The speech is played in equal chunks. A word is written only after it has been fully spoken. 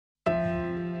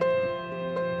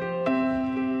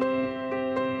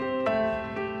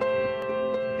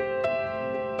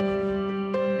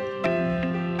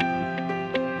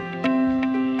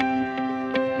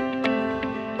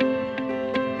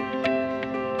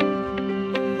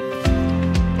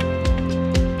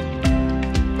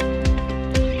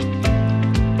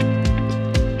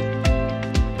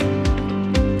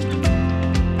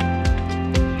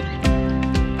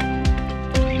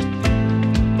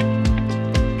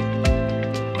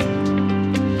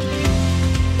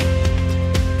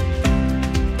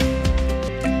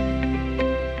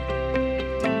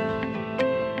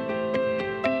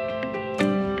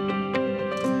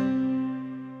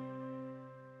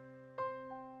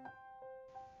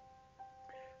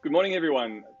Good morning,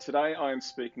 everyone. Today I am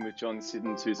speaking with Jon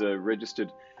Siddons, who's a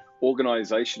registered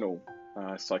organisational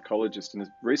psychologist and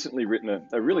has recently written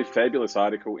a really fabulous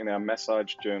article in our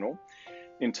Massage Journal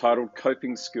entitled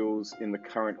Coping Skills in the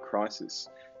Current Crisis,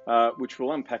 which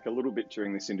we'll unpack a little bit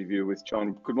during this interview with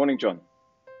Jon. Good morning, Jon.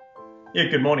 Yeah,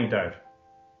 good morning, Dave.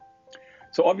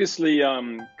 So obviously,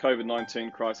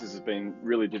 COVID-19 crisis has been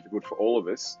really difficult for all of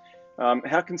us.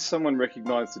 How can someone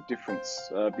recognise the difference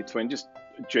between just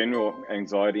general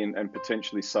anxiety and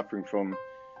potentially suffering from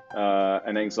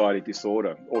an anxiety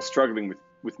disorder or struggling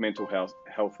with mental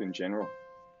health in general?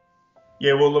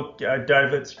 Yeah, well, look, Dave,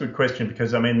 that's a good question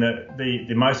because, I mean,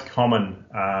 the most common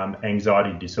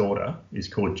anxiety disorder is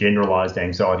called generalised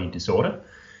anxiety disorder.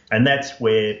 And that's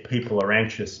where people are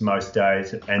anxious most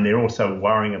days, and they're also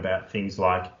worrying about things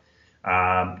like,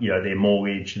 their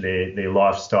mortgage, their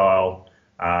lifestyle,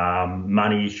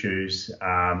 money issues,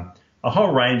 a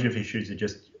whole range of issues are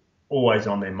just always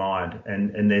on their mind.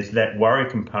 And there's that worry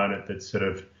component that sort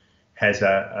of has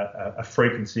a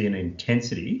frequency and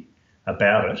intensity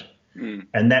about it. Mm.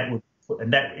 And that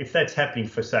if that's happening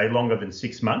for, say, longer than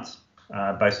 6 months,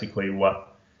 basically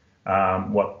what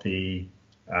the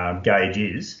gauge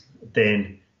is,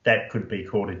 then that could be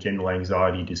called a general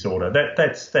anxiety disorder.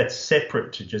 That's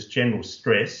separate to just general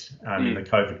stress in the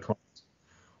COVID climate,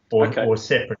 or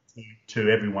separate to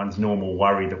everyone's normal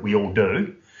worry that we all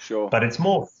do. Sure. But it's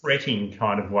more fretting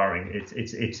kind of worrying.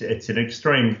 It's an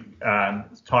extreme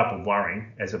type of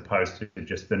worrying as opposed to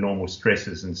just the normal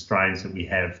stresses and strains that we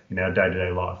have in our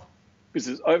day-to-day life. Because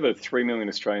there's over 3 million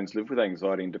Australians live with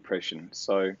anxiety and depression.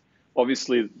 So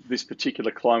obviously this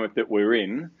particular climate that we're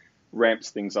in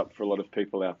ramps things up for a lot of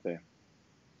people out there.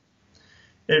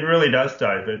 It really does,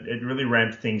 Dave. It really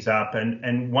ramps things up.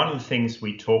 And one of the things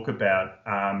we talk about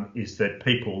is that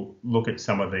people look at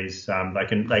some of these,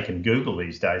 they can Google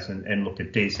these days and look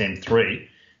at DSM-3,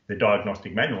 the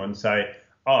diagnostic manual, and say,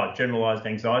 oh, generalised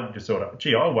anxiety disorder.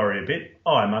 Gee, I worry a bit.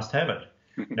 Oh, I must have it.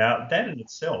 Now, that in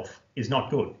itself is not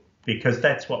good because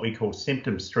that's what we call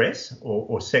symptom stress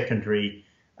or secondary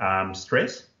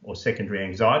stress or secondary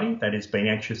anxiety. That is being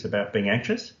anxious about being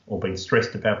anxious, or being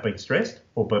stressed about being stressed,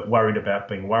 or worried about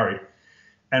being worried.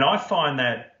 And I find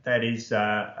that is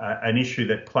an issue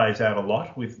that plays out a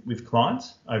lot with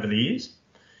clients over the years,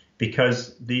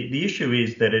 because the issue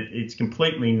is that it's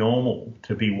completely normal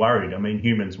to be worried. I mean,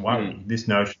 humans worry. This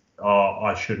notion, oh,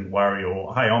 I shouldn't worry,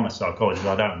 or hey, I'm a psychologist,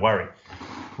 I don't worry.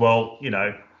 Well,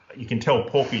 you can tell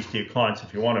porkies to your clients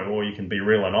if you want to, or you can be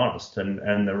real and honest.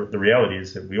 And the reality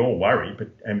is that we all worry,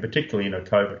 and particularly in a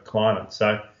COVID climate.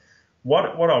 So what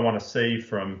I want to see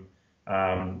from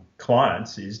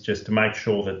clients is just to make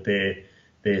sure that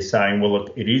they're saying, well,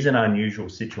 look, it is an unusual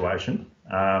situation.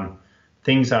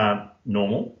 Things aren't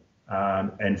normal,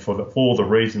 and for all the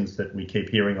reasons that we keep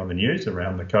hearing on the news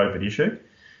around the COVID issue,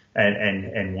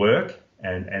 and work,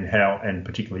 and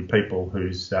particularly people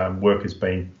whose work has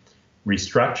been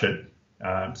restructured.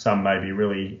 Some may be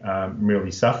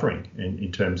really suffering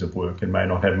in terms of work and may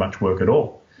not have much work at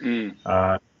all on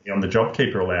the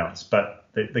JobKeeper allowance. But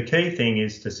the key thing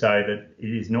is to say that it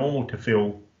is normal to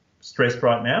feel stressed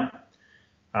right now,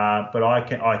 but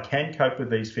I can cope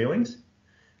with these feelings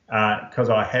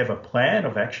because I have a plan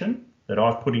of action that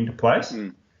I've put into place.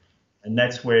 And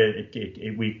that's where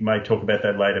we may talk about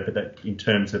that later, but that in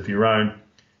terms of your own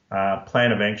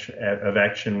plan of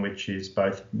action, which is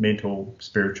both mental,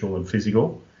 spiritual and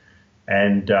physical,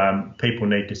 and people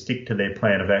need to stick to their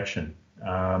plan of action.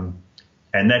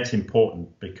 And that's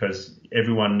important because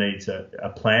everyone needs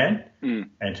a plan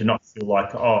and to not feel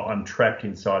like, oh, I'm trapped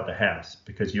inside the house,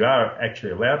 because you are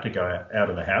actually allowed to go out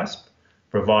of the house,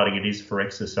 providing it is for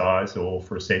exercise or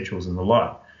for essentials and the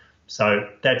like. So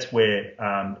that's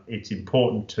where it's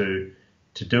important to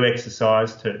do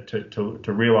exercise,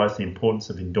 to realise the importance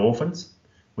of endorphins,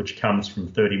 which comes from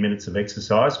 30 minutes of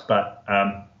exercise. But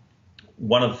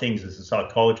one of the things as a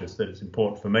psychologist that is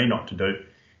important for me not to do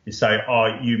is say,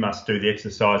 oh, you must do the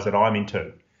exercise that I'm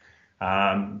into.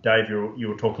 Dave, you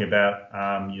were talking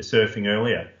about your surfing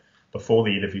earlier before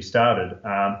the interview started.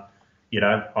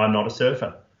 I'm not a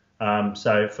surfer.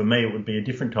 So for me, it would be a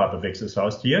different type of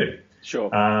exercise to you.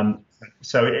 Sure.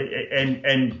 So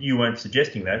you weren't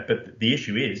suggesting that, but the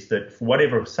issue is that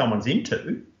whatever someone's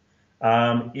into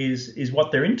is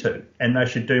what they're into, and they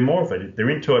should do more of it.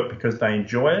 They're into it because they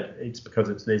enjoy it. It's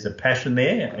because there's a passion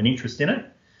there, an interest in it,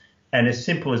 and as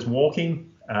simple as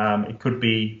walking. It could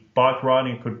be bike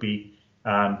riding. It could be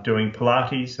doing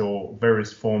Pilates or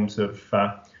various forms of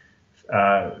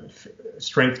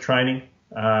strength training.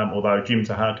 Although gyms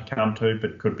are hard to come to,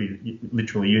 but could be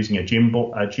literally using a gym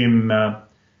ball,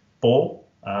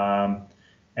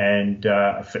 and and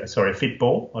a fit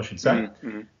ball, I should say.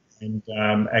 Mm-hmm. And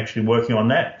actually working on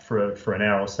that for an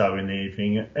hour or so in the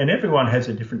evening. And everyone has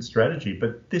a different strategy,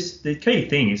 but the key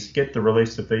thing is to get the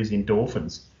release of these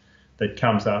endorphins that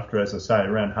comes after, as I say,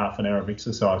 around half an hour of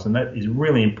exercise, and that is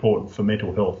really important for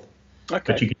mental health. Okay.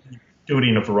 But you can do it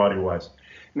in a variety of ways.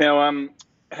 Now,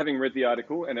 having read the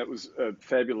article, and it was a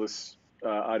fabulous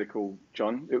article,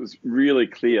 Jon, it was really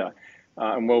clear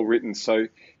and well written. So,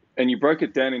 and you broke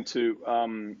it down into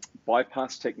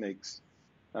bypass techniques.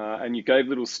 And you gave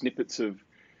little snippets of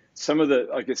some of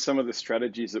the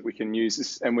strategies that we can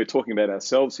use. And we're talking about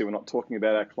ourselves here. We're not talking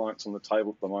about our clients on the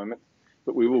table at the moment,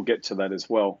 but we will get to that as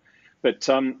well. But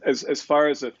as far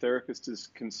as a therapist is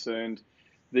concerned,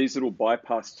 these little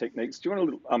bypass techniques, do you want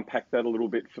to unpack that a little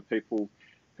bit for people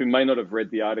who may not have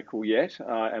read the article yet?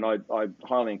 And I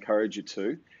highly encourage you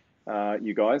to,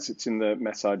 you guys. It's in the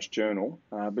Massage Journal.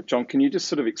 But Jon, can you just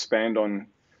sort of expand on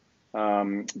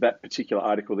that particular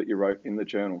article that you wrote in the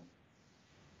journal?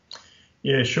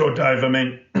 Yeah, sure, Dave. I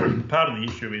mean, part of the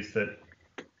issue is that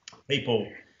people,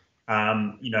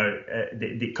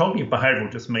 the cognitive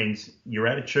behavioural just means your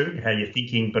attitude, how you're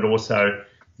thinking, but also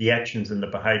the actions and the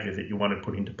behaviour that you want to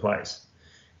put into place.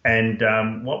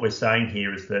 And what we're saying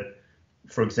here is that,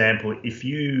 for example, if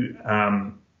you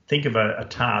think of a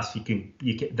task that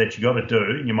you got to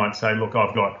do, you might say, look,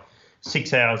 I've got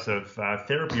 6 hours of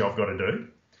therapy I've got to do.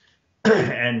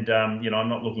 And, I'm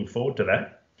not looking forward to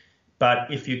that.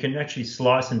 But if you can actually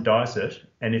slice and dice it,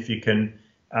 and if you can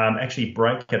actually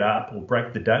break it up or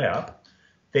break the day up,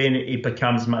 then it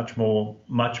becomes much more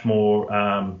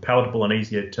palatable and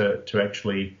easier to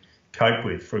actually cope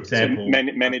with. For example, so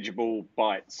manageable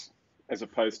bites as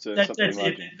opposed to something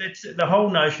like it. That's the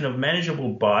whole notion of manageable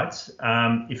bites.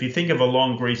 If you think of a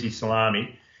long, greasy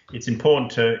salami, it's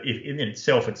important in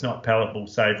itself, it's not palatable,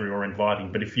 savoury or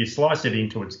inviting, but if you slice it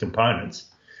into its components,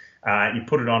 you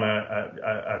put it on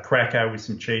a cracker with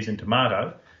some cheese and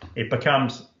tomato, it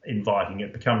becomes inviting,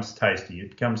 it becomes tasty,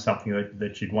 it becomes something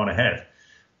that you'd want to have.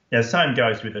 Now, the same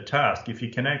goes with a task. If you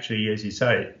can actually, as you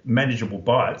say, manageable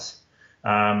bites,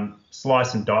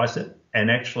 slice and dice it,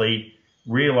 and actually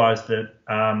realise that,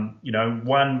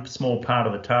 one small part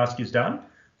of the task is done,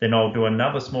 then I'll do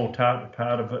another small part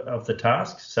of the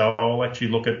task. So I'll actually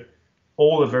look at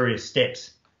all the various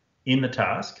steps in the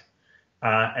task.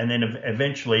 And then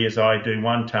eventually, as I do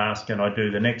one task and I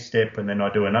do the next step and then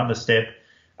I do another step,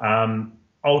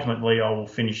 ultimately I will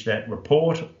finish that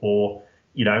report or,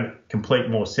 complete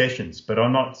more sessions. But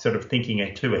I'm not sort of thinking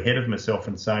too ahead of myself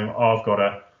and saying, I've got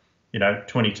a,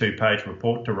 22-page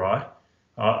report to write.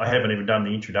 I haven't even done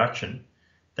the introduction.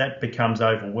 That becomes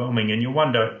overwhelming, and you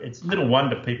wonder. It's little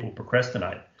wonder people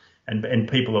procrastinate, and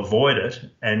people avoid it,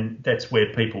 and that's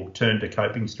where people turn to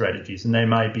coping strategies. And they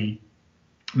may be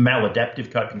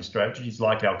maladaptive coping strategies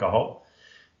like alcohol,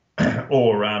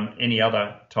 or any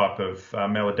other type of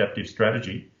maladaptive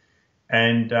strategy.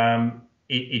 And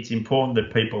it's important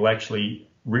that people actually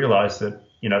realise that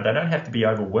they don't have to be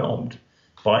overwhelmed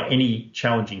by any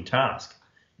challenging task.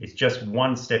 It's just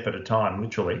one step at a time,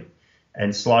 literally.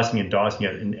 And slicing and dicing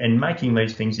it and making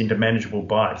these things into manageable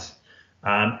bites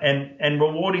and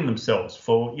rewarding themselves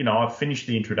for, I've finished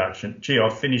the introduction. Gee,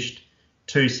 I've finished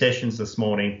 2 sessions this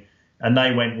morning and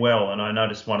they went well. And I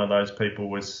noticed one of those people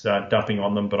was dumping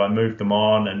on them, but I moved them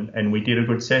on and we did a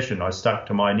good session. I stuck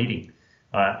to my knitting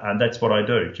and that's what I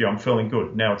do. Gee, I'm feeling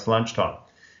good. Now it's lunchtime.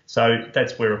 So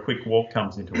that's where a quick walk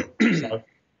comes into it. So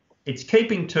it's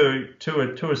keeping to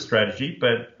a strategy,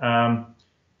 but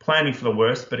planning for the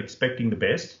worst, but expecting the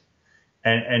best,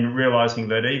 and realising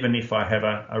that even if I have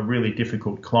a really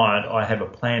difficult client, I have a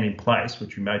plan in place,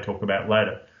 which we may talk about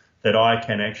later, that I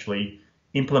can actually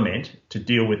implement to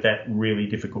deal with that really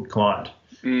difficult client.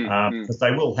 Because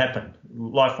they will happen.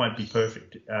 Life won't be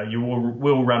perfect. You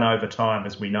will run over time,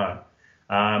 as we know.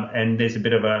 And there's a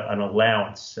bit of an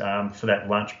allowance for that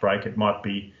lunch break. It might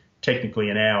be technically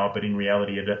an hour, but in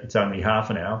reality it's only half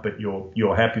an hour, but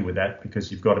you're happy with that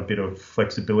because you've got a bit of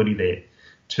flexibility there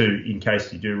too, in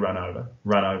case you do run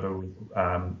over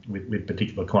with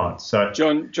particular clients. So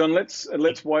Jon,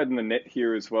 let's widen the net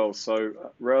here as well. So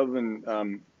rather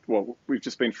than we've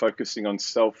just been focusing on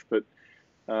self, but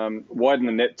widen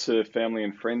the net to family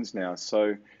and friends now.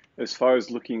 So as far as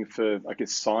looking for, I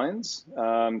guess, signs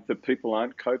that people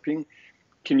aren't coping,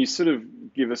 can you sort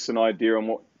of give us an idea on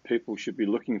what people should be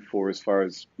looking for as far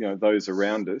as those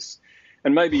around us,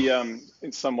 and maybe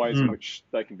in some ways in which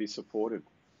they can be supported?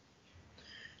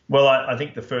 Well, I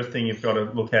think the first thing you've got to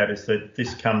look at is that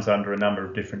this comes under a number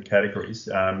of different categories.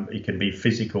 It can be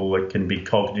physical, it can be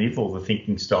cognitive, or the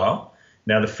thinking style.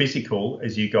 Now, the physical,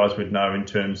 as you guys would know, in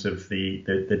terms of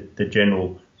the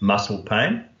general muscle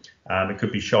pain, It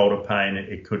could be shoulder pain.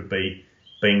 It could be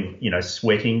being,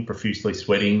 sweating, profusely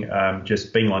sweating,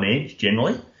 just being on edge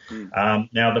generally.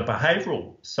 Now, the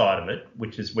behavioural side of it,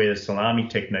 which is where the salami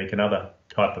technique and other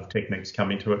type of techniques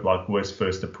come into it, like worst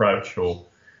first approach or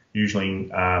usually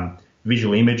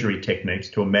visual imagery techniques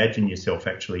to imagine yourself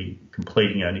actually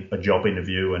completing a job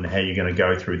interview and how you're going to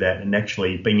go through that and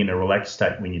actually being in a relaxed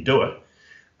state when you do it.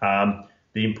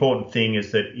 The important thing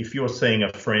is that if you're seeing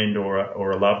a friend or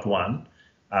a loved one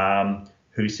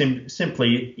who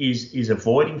simply is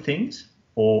avoiding things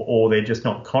or they're just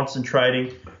not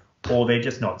concentrating or they're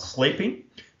just not sleeping,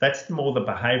 that's more the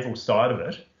behavioural side of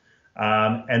it.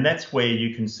 And that's where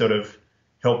you can sort of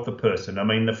help the person. I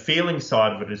mean, the feeling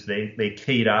side of it is they're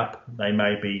keyed up. They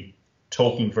may be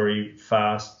talking very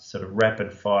fast, sort of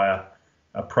rapid fire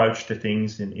approach to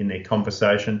things in their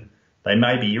conversation. They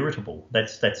may be irritable.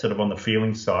 That's sort of on the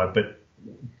feeling side. But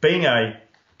being a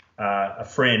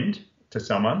friend to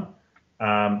someone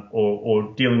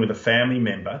or dealing with a family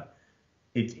member,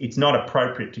 it's not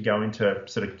appropriate to go into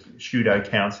sort of pseudo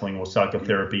counselling or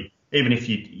psychotherapy, even if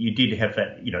you did have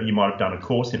that, you might have done a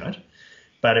course in it.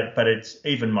 But it's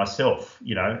even myself,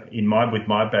 with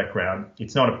my background,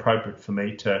 it's not appropriate for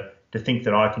me to think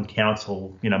that I can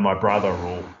counsel, my brother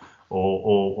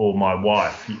or my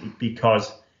wife,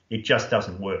 because it just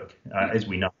doesn't work, as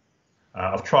we know.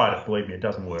 I've tried it, believe me, it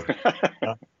doesn't work.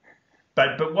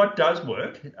 But what does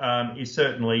work is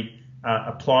certainly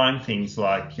applying things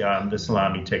like the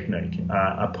salami technique,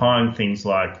 applying things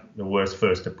like the worst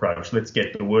first approach. Let's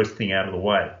get the worst thing out of the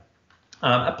way.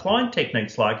 Applying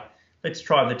techniques like, let's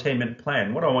try the 10-minute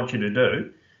plan. What I want you to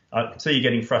do, so you're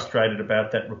getting frustrated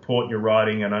about that report you're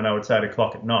writing, and I know it's 8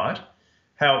 o'clock at night.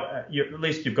 At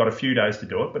least you've got a few days to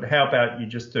do it, but how about you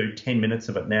just do 10 minutes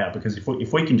of it now? Because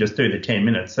if we can just do the 10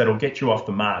 minutes, that'll get you off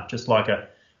the mark, just like a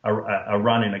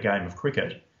run in a game of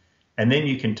cricket, and then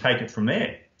you can take it from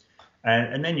there.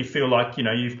 And then you feel like,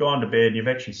 you've gone to bed, you've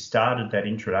actually started that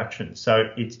introduction.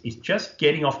 So it's just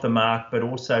getting off the mark, but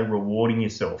also rewarding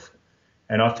yourself.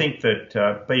 And I think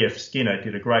that B.F. Skinner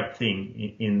did a great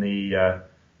thing in the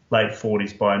late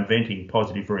 40s by inventing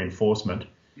positive reinforcement.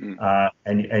 The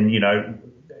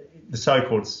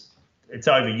so-called, it's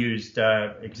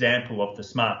overused example of the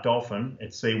smart dolphin at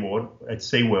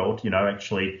SeaWorld,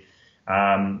 actually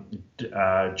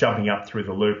jumping up through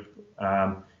the loop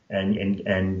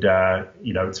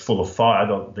it's full of fire,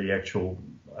 the actual,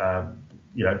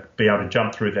 be able to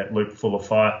jump through that loop full of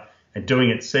fire and doing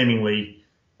it seemingly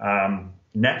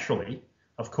naturally.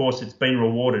 Of course, it's been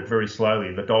rewarded very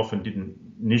slowly. The dolphin didn't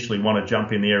initially want to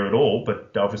jump in the air at all,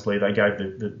 but obviously they gave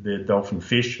the dolphin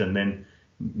fish, and then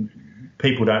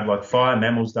people don't like fire,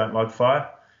 mammals don't like fire.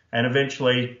 And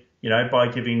eventually, by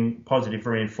giving positive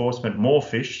reinforcement, more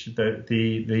fish,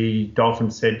 the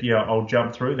dolphin said, yeah, I'll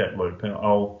jump through that loop and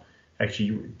I'll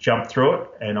actually jump through it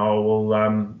and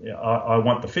I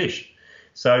want the fish.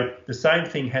 So the same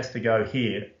thing has to go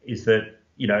here, is that,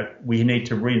 we need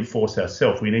to reinforce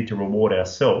ourselves. We need to reward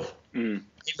ourselves, even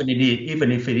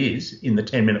if it is in the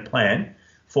 10-minute plan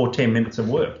for 10 minutes of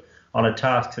work on a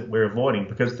task that we're avoiding.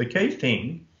 Because the key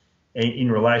thing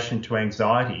in relation to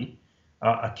anxiety,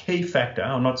 a key factor,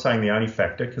 I'm not saying the only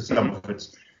factor because some of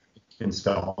it's been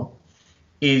stolen,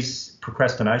 is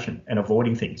procrastination and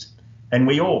avoiding things. And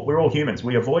we're all humans.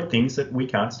 We avoid things that we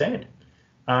can't stand.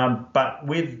 But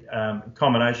with a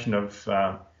combination of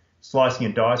slicing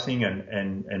and dicing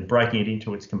and breaking it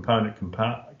into its component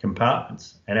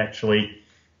compartments and actually,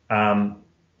 doing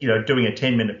a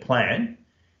 10-minute plan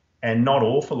and not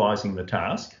awfulizing the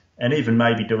task, and even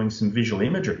maybe doing some visual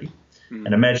imagery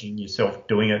and imagining yourself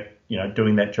doing it,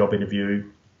 doing that job interview,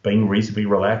 being reasonably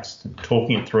relaxed,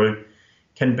 talking it through,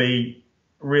 can be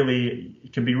really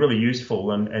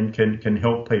useful and can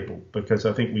help people, because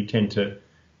I think we tend to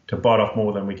bite off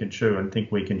more than we can chew and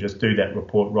think we can just do that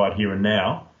report right here and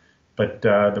now. But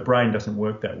the brain doesn't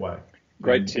work that way.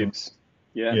 Great tips.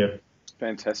 Yeah.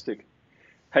 Fantastic.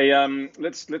 Hey,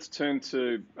 let's turn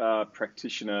to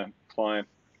practitioner-client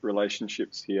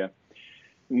relationships here.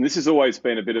 And this has always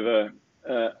been a bit of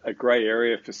a grey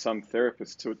area for some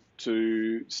therapists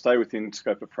to stay within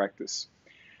scope of practice.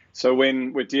 So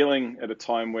when we're dealing at a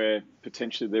time where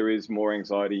potentially there is more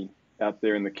anxiety out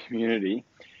there in the community,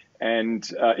 and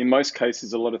in most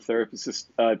cases, a lot of therapists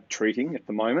are treating at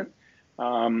the moment,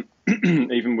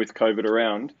 even with COVID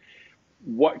around,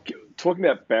 talking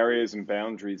about barriers and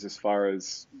boundaries as far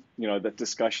as, that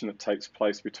discussion that takes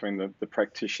place between the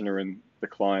practitioner and the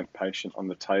client patient on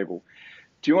the table.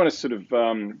 Do you want to sort of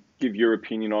give your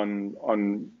opinion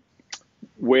on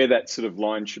where that sort of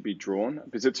line should be drawn?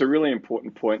 Because it's a really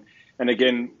important point. And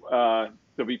again, there'll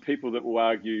be people that will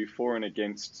argue for and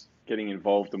against getting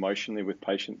involved emotionally with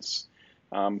patients.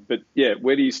 But yeah,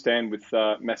 where do you stand with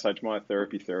massage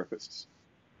myotherapy therapists?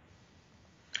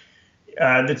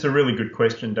 That's a really good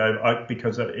question, Dave,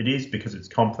 because it's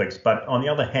complex. But on the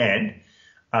other hand,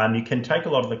 you can take a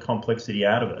lot of the complexity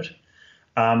out of it.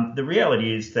 The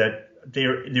reality is that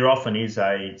there often is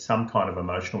some kind of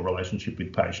emotional relationship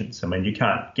with patients. I mean, you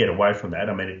can't get away from that.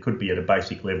 I mean, it could be at a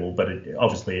basic level, but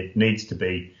obviously it needs to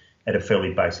be at a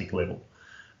fairly basic level.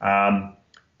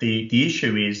 The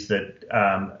issue is that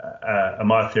a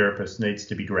myotherapist needs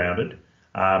to be grounded.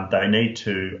 They need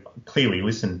to clearly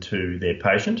listen to their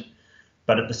patient,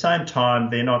 but at the same time,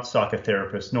 they're not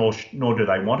psychotherapists, nor do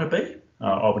they want to be,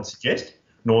 I would suggest,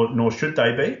 nor should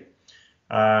they be.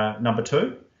 Number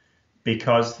two,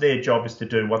 because their job is to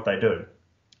do what they do.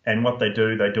 And what they do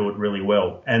it really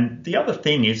well. And the other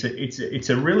thing is it's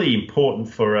a really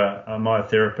important for a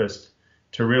myotherapist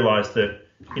to realise that,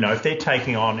 if they're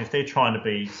trying to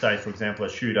be, say, for example, a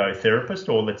pseudo therapist,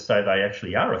 or let's say they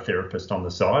actually are a therapist on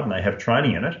the side and they have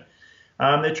training in it,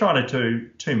 they're trying to do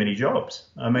too many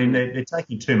jobs. I mean, they're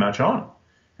taking too much on.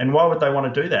 And why would they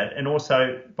want to do that? And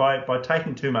also, by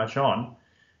taking too much on,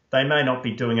 they may not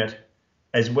be doing it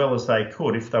as well as they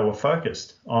could if they were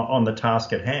focused on the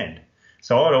task at hand.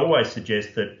 So I'd always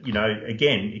suggest that,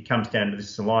 again, it comes down to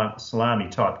this salami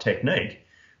type technique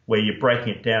where you're breaking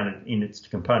it down in its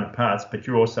component parts, but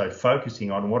you're also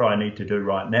focusing on what I need to do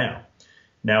right now.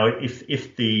 Now,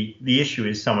 if the issue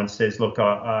is someone says, look,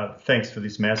 thanks for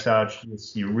this massage,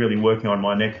 you're really working on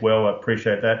my neck well, I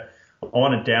appreciate that. I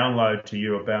want to download to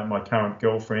you about my current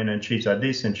girlfriend and she's a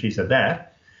this and she's a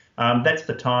that. That's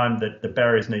the time that the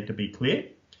barriers need to be clear.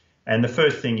 And the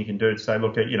first thing you can do is say,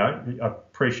 look, I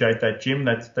appreciate that, Jim.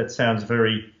 That sounds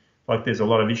very like there's a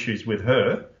lot of issues with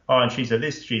her. Oh, and she's a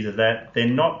this, she's a that. They're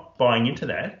not buying into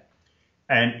that.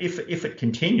 And if it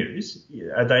continues,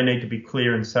 they need to be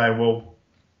clear and say, well,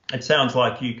 it sounds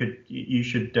like you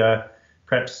should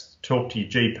perhaps talk to your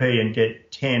GP and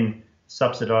get 10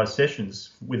 subsidised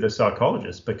sessions with a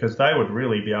psychologist, because they would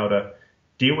really be able to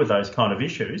deal with those kind of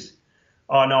issues.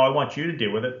 Oh, no, I want you to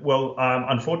deal with it. Well,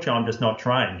 unfortunately, I'm just not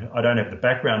trained. I don't have the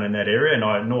background in that area,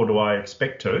 and nor do I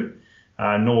expect to,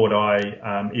 nor would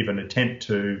I even attempt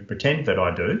to pretend that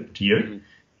I do to you. Mm-hmm.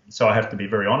 So I have to be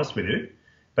very honest with you.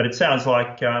 But it sounds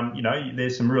like,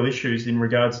 there's some real issues in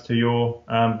regards to your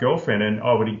girlfriend, and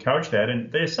I would encourage that. And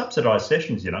they're subsidised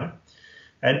sessions,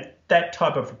 And that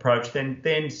type of approach,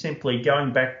 then simply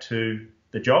going back to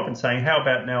the job and saying, how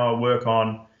about now I work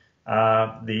on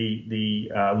the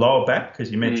lower back,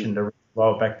 because you mentioned the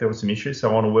lower back, there were some issues,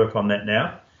 so I want to work on that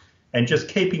now, and just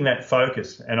keeping that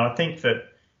focus. And I think that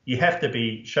you have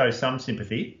to show some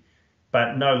sympathy,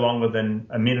 but no longer than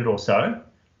a minute or so,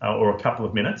 or a couple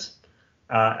of minutes,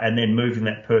 and then moving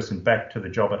that person back to the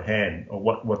job at hand, or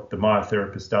what the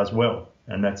myotherapist does well,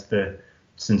 and that's the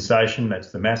sensation,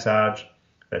 that's the massage,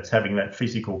 that's having that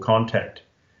physical contact.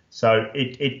 So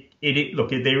look,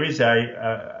 there is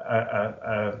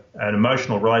an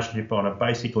emotional relationship on a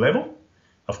basic level,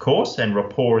 of course, and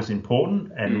rapport is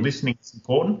important and listening is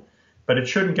important, but it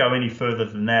shouldn't go any further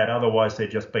than that. Otherwise, they're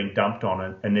just being dumped on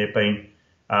it, and they're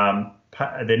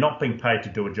not being paid to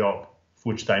do a job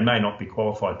which they may not be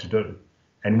qualified to do.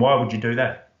 And why would you do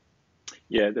that?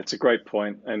 Yeah, that's a great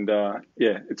point. And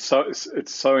it's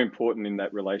so important in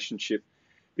that relationship,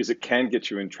 because it can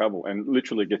get you in trouble, and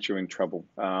literally get you in trouble.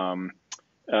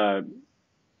 And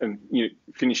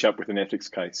finish up with an ethics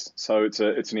case. So it's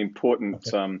an important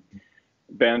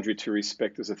boundary to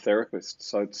respect as a therapist.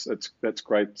 So that's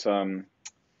great.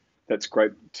 That's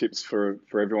great tips for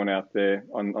everyone out there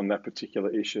on that particular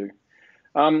issue.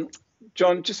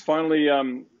 Jon, just finally,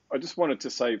 I just wanted to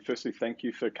say firstly, thank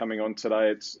you for coming on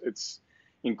today. It's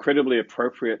incredibly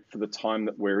appropriate for the time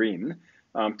that we're in,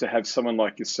 to have someone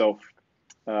like yourself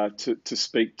to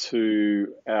speak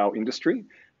to our industry,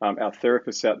 our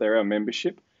therapists out there, our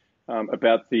membership,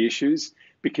 about the issues,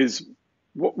 because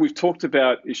what we've talked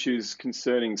about issues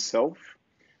concerning self,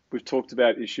 we've talked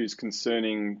about issues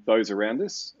concerning those around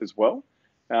us as well,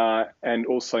 and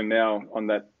also now on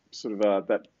that sort of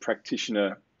that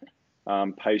practitioner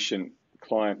patient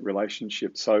client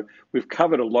relationship. So we've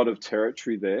covered a lot of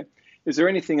territory there. Is there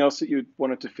anything else that you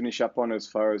wanted to finish up on as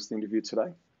far as the interview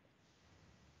today?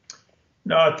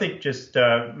 No, I think just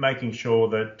making sure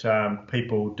that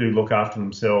people do look after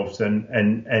themselves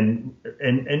and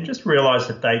just realise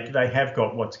that they have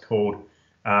got what's called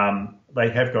high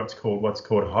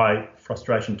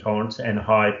frustration tolerance and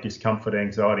high discomfort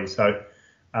anxiety. So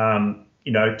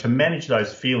to manage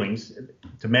those feelings,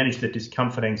 to manage the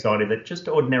discomfort anxiety that just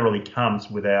ordinarily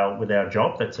comes with our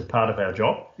job, that's a part of our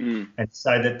job, and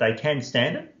say that they can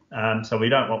stand it, So we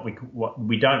don't want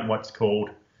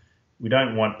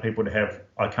people to have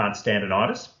I can't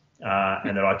standarditis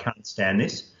and that I can't stand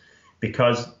this,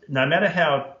 because no matter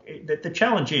how the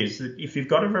challenge is that if you've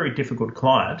got a very difficult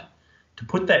client, to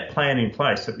put that plan in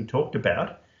place that we talked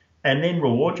about, and then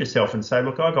reward yourself and say,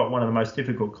 look, I got one of the most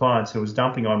difficult clients who was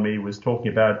dumping on me, was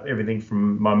talking about everything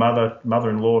from my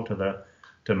mother-in-law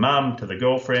to mum to the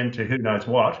girlfriend to who knows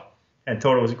what, and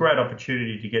thought it was a great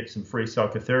opportunity to get some free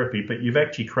psychotherapy, but you've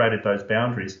actually created those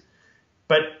boundaries.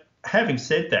 But having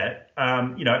said that,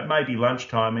 it may be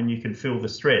lunchtime and you can feel the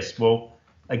stress. Well,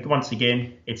 once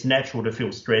again, it's natural to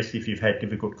feel stressed if you've had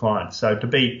difficult clients. So to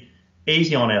be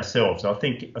easy on ourselves, I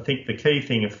think the key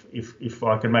thing, if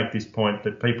I can make this point,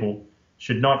 that people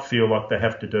should not feel like they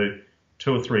have to do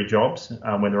 2 or 3 jobs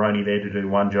when they're only there to do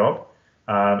one job.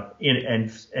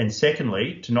 And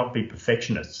secondly, to not be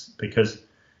perfectionists, because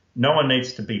no one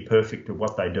needs to be perfect at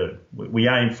what they do. We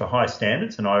aim for high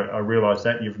standards, and I realise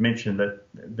that you've mentioned that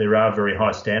there are very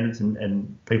high standards,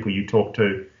 and people you talk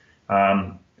to,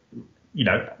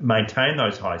 maintain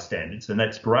those high standards, and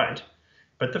that's great.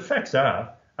 But the facts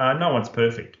are, no one's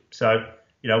perfect. So,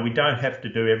 we don't have to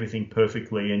do everything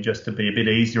perfectly, and just to be a bit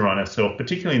easier on ourselves,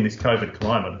 particularly in this COVID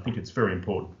climate, I think it's very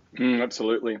important.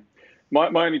 Absolutely. My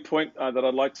only point that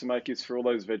I'd like to make is for all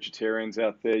those vegetarians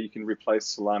out there, you can replace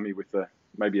salami with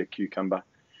maybe a cucumber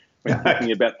when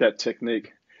thinking about that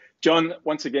technique. Jon,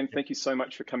 once again, thank you so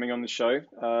much for coming on the show,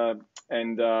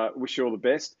 and wish you all the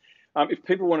best. If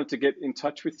people wanted to get in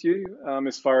touch with you,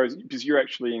 as far as, because you're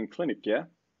actually in clinic, yeah?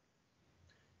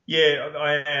 Yeah,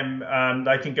 I am.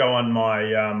 They can go on my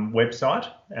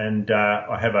website, and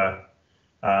I have a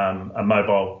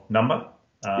mobile number.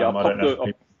 I'll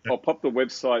pop the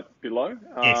website below.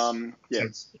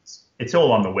 Yes. It's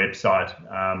all on the website,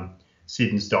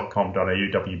 siddons.com.au,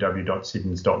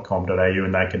 www.siddons.com.au,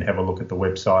 and they can have a look at the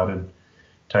website and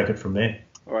take it from there.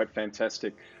 All right,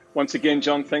 fantastic. Once again,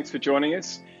 Jon, thanks for joining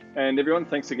us. And everyone,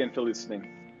 thanks again for listening.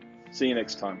 See you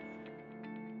next time.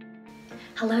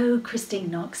 Hello,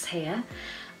 Christine Knox here.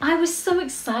 I was so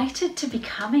excited to be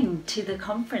coming to the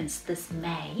conference this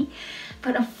May,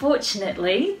 but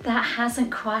unfortunately that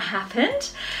hasn't quite happened.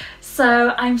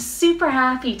 So I'm super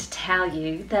happy to tell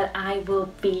you that I will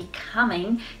be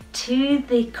coming to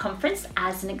the conference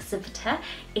as an exhibitor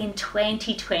in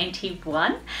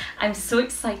 2021. I'm so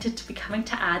excited to be coming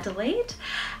to Adelaide,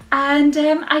 and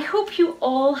I hope you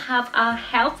all have a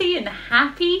healthy and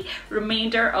happy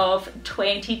remainder of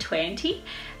 2020,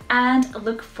 and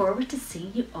look forward to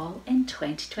seeing you all in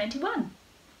 2021.